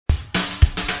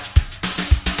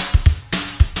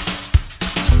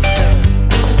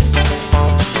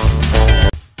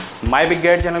My big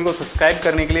guide channel को subscribe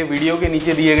करने के लिए वीडियो के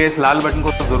नीचे दिए गए इस लाल बटन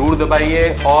को ज़रूर दबाइए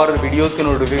और वीडियोज़ के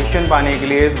नोटिफिकेशन पाने के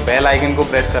लिए इस बेल आइकन को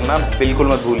प्रेस करना बिल्कुल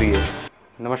मत भूलिए।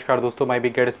 नमस्कार दोस्तों, my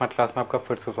big guide smart class में आपका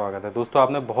फिर से स्वागत है। दोस्तों,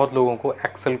 आपने बहुत लोगों को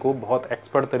एक्सेल को बहुत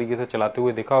एक्सपर्ट तरीके से चलाते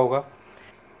हुए देखा होगा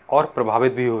और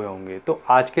प्रभावित भी हुए होंगे। तो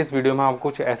आज के इस वीडियो में हम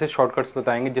कुछ ऐसे शॉर्टकट्स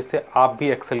बताएंगे जिससे आप भी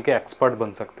एक्सेल के एक्सपर्ट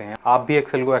बन सकते हैं, आप भी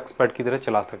एक्सेल को एक्सपर्ट की तरह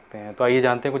चला सकते हैं। तो आइए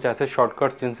जानते हैं कुछ ऐसे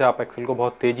शॉर्टकट्स जिनसे आप एक्सेल को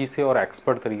बहुत तेज़ी से और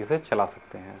एक्सपर्ट तरीके से चला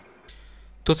सकते हैं।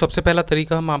 तो सबसे पहला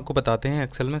तरीका हम आपको बताते हैं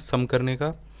एक्सेल में सम करने का।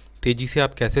 तेज़ी से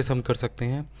आप कैसे सम कर सकते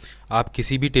हैं। आप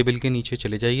किसी भी टेबल के नीचे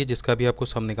चले जाइए जिसका भी आपको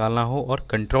सम निकालना हो और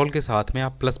कंट्रोल के साथ में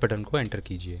आप प्लस बटन को एंटर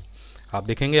कीजिए। आप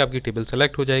देखेंगे आपकी टेबल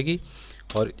सेलेक्ट हो जाएगी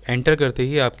और एंटर करते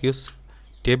ही आपकी उस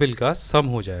टेबल का सम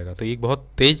हो जाएगा। तो ये एक बहुत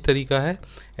तेज़ तरीका है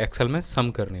एक्सेल में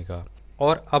सम करने का।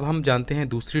 और अब हम जानते हैं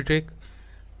दूसरी ट्रिक।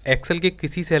 एक्सेल के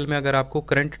किसी सेल में अगर आपको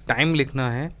करंट टाइम लिखना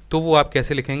है तो वो आप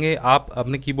कैसे लिखेंगे। आप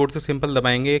अपने कीबोर्ड से सिंपल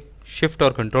दबाएंगे शिफ्ट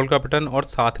और कंट्रोल का बटन और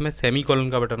साथ में सेमी कॉलन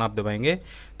का बटन आप दबाएंगे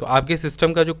तो आपके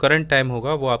सिस्टम का जो करंट टाइम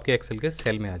होगा वो आपके एक्सेल के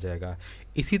सेल में आ जाएगा।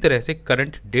 इसी तरह से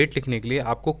करंट डेट लिखने के लिए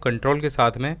आपको कंट्रोल के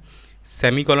साथ में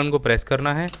सेमी कॉलन को प्रेस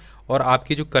करना है और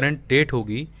आपकी जो करंट डेट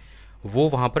होगी वो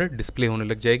वहाँ पर डिस्प्ले होने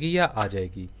लग जाएगी या आ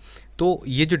जाएगी। तो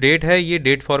ये जो डेट है ये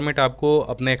डेट फॉर्मेट आपको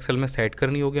अपने एक्सेल में सेट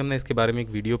करनी होगी। हमने इसके बारे में एक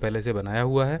वीडियो पहले से बनाया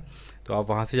हुआ है तो आप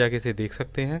वहाँ से जाके इसे देख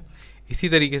सकते हैं। इसी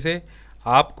तरीके से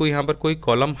आपको यहाँ पर कोई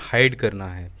कॉलम हाइड करना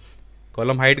है।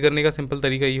 कॉलम हाइड करने का सिंपल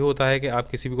तरीका ये होता है कि आप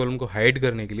किसी भी कॉलम को हाइड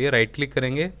करने के लिए राइट क्लिक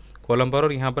करेंगे कॉलम पर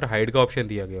और यहाँ पर हाइड का ऑप्शन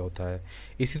दिया गया होता है।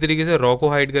 इसी तरीके से रॉ को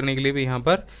हाइड करने के लिए भी यहाँ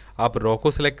पर आप रॉ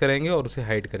को सिलेक्ट करेंगे और उसे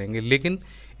हाइड करेंगे। लेकिन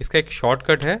इसका एक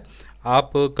शॉर्टकट है,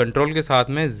 आप कंट्रोल के साथ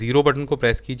में 0 बटन को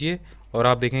प्रेस कीजिए और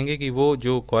आप देखेंगे कि वो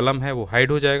जो कॉलम है वो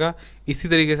हाइड हो जाएगा। इसी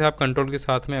तरीके से आप कंट्रोल के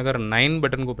साथ में अगर 9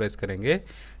 बटन को प्रेस करेंगे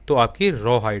तो आपकी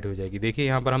रॉ हाइड हो जाएगी। देखिए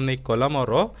यहाँ पर हमने एक कॉलम और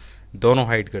रॉ दोनों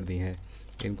हाइड कर दी हैं।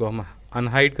 इनको हम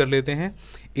अनहाइड कर लेते हैं।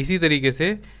 इसी तरीके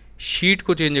से शीट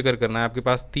को चेंज अगर करना है, आपके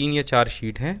पास 3 या 4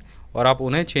 शीट हैं और आप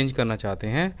उन्हें चेंज करना चाहते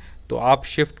हैं तो आप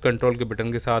शिफ्ट कंट्रोल के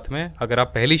बटन के साथ में, अगर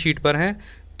आप पहली शीट पर हैं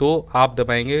तो आप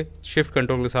दबाएंगे शिफ्ट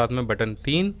कंट्रोल के साथ में बटन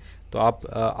 3 तो आप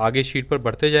आगे शीट पर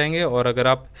बढ़ते जाएंगे। और अगर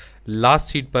आप लास्ट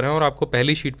शीट पर हैं और आपको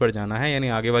पहली शीट पर जाना है यानी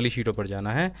आगे वाली शीटों पर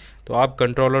जाना है तो आप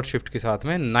कंट्रोल और शिफ्ट के साथ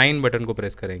में 9 बटन को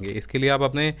प्रेस करेंगे। इसके लिए आप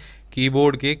अपने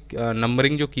कीबोर्ड के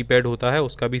नंबरिंग जो कीपैड होता है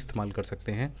उसका भी इस्तेमाल कर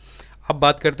सकते हैं। अब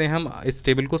बात करते हैं हम इस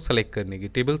टेबल को सेलेक्ट करने की।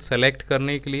 टेबल सेलेक्ट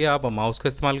करने के लिए आप माउस का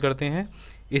इस्तेमाल करते हैं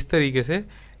इस तरीके से,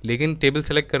 लेकिन टेबल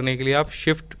सेलेक्ट करने के लिए आप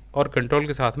शिफ्ट और कंट्रोल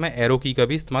के साथ में एरो की का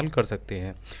भी इस्तेमाल कर सकते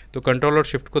हैं। तो कंट्रोल और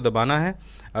शिफ्ट को दबाना है।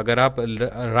 अगर आप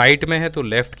राइट में है तो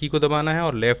लेफ़्ट की को दबाना है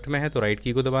और लेफ़्ट में है तो राइट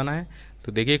की को दबाना है।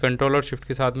 तो देखिए कंट्रोल और शिफ्ट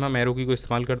के साथ में हम एरो की को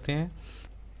इस्तेमाल करते हैं।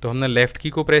 तो हमने लेफ़्ट की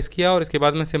को प्रेस किया और इसके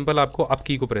बाद में सिंपल आपको अप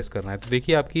की को प्रेस करना है। तो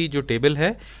देखिए आपकी जो टेबल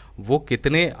है वो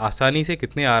कितने आसानी से,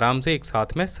 कितने आराम से एक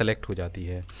साथ में सेलेक्ट हो जाती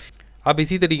है। अब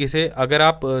इसी तरीके से अगर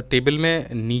आप टेबल में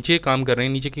नीचे काम कर रहे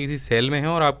हैं, नीचे के किसी सेल में हैं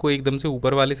और आपको एकदम से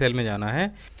ऊपर वाले सेल में जाना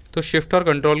है तो शिफ्ट और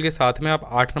कंट्रोल के साथ में आप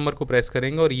 8 नंबर को प्रेस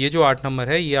करेंगे और ये जो 8 नंबर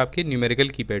है ये आपके न्यूमेरिकल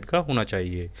कीपैड का होना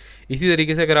चाहिए। इसी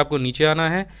तरीके से अगर आपको नीचे आना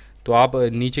है तो आप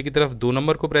नीचे की तरफ 2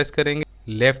 नंबर को प्रेस करेंगे,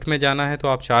 लेफ़्ट में जाना है तो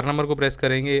आप 4 नंबर को प्रेस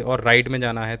करेंगे और राइट में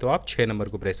जाना है तो आप 6 नंबर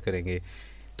को प्रेस करेंगे।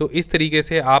 तो इस तरीके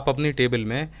से आप अपनी टेबल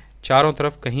में चारों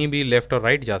तरफ कहीं भी लेफ़्ट और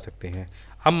राइट जा सकते हैं।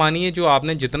 अब मानिए जो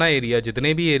आपने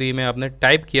जितने भी एरिया में आपने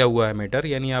टाइप किया हुआ है मैटर,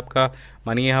 यानी आपका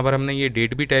मानिए यहाँ पर हमने ये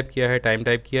डेट भी टाइप किया है, टाइम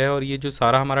टाइप किया है और ये जो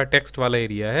सारा हमारा टेक्स्ट वाला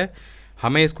एरिया है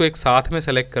हमें इसको एक साथ में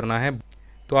सेलेक्ट करना है।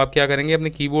 तो आप क्या करेंगे, अपने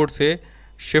कीबोर्ड से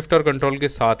शिफ्ट और कंट्रोल के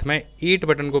साथ में 8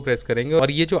 बटन को प्रेस करेंगे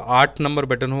और ये जो 8 नंबर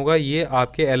बटन होगा ये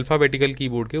आपके अल्फ़ाबेटिकल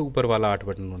कीबोर्ड के ऊपर वाला 8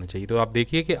 बटन होना चाहिए। तो आप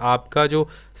देखिए कि आपका जो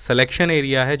सिलेक्शन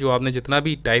एरिया है, जो आपने जितना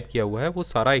भी टाइप किया हुआ है वो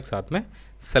सारा एक साथ में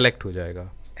सेलेक्ट हो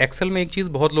जाएगा। एक्सेल में एक चीज़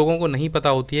बहुत लोगों को नहीं पता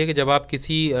होती है कि जब आप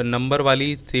किसी नंबर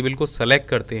वाली टेबल को सेलेक्ट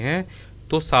करते हैं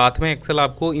तो साथ में एक्सेल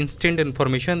आपको इंस्टेंट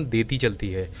इन्फॉर्मेशन देती चलती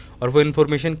है। और वो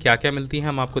इन्फॉर्मेशन क्या क्या मिलती है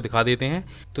हम आपको दिखा देते हैं।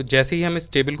 तो जैसे ही हम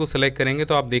इस टेबल को सेलेक्ट करेंगे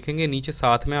तो आप देखेंगे नीचे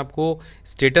साथ में आपको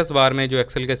स्टेटस बार में, जो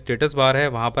एक्सेल का स्टेटस बार है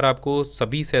वहाँ पर आपको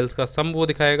सभी सेल्स का सम वो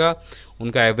दिखाएगा,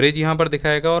 उनका एवरेज यहाँ पर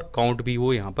दिखाएगा और काउंट भी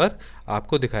वो यहाँ पर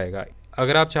आपको दिखाएगा।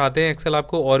 अगर आप चाहते हैं एक्सेल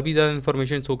आपको और भी ज़्यादा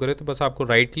इन्फॉर्मेशन शो करे तो बस आपको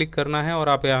राइट क्लिक करना है और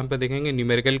आप यहाँ पर देखेंगे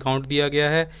न्यूमेरिकल काउंट दिया गया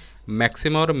है,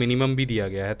 मैक्सिमम और मिनिमम भी दिया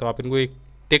गया है। तो आप इनको एक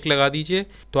टिक लगा दीजिए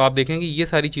तो आप देखेंगे ये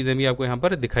सारी चीज़ें भी आपको यहाँ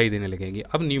पर दिखाई देने लगेंगी।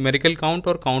 अब न्यूमेरिकल काउंट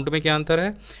और काउंट में क्या अंतर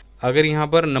है, अगर यहाँ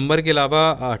पर नंबर के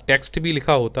अलावा टेक्स्ट भी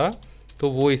लिखा होता तो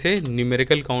वो इसे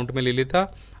न्यूमेरिकल काउंट में ले लेता।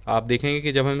 आप देखेंगे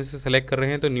कि जब हम इसे सेलेक्ट कर रहे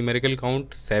हैं तो न्यूमेरिकल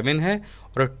काउंट 7 है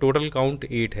और टोटल काउंट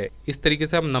 8 है। इस तरीके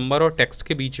से हम नंबर और टेक्स्ट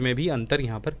के बीच में भी अंतर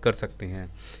यहाँ पर कर सकते हैं।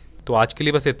 तो आज के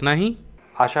लिए बस इतना ही।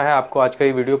 आशा है आपको आज का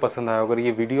ये वीडियो पसंद आया। अगर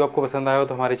ये वीडियो आपको पसंद आया हो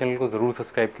तो हमारे चैनल को ज़रूर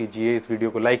सब्सक्राइब कीजिए, इस वीडियो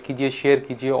को लाइक कीजिए, शेयर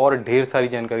कीजिए और ढेर सारी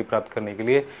जानकारी प्राप्त करने के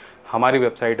लिए हमारी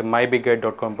वेबसाइट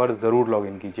mybigguide.com पर ज़रूर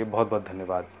लॉगिन कीजिए। बहुत बहुत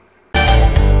धन्यवाद।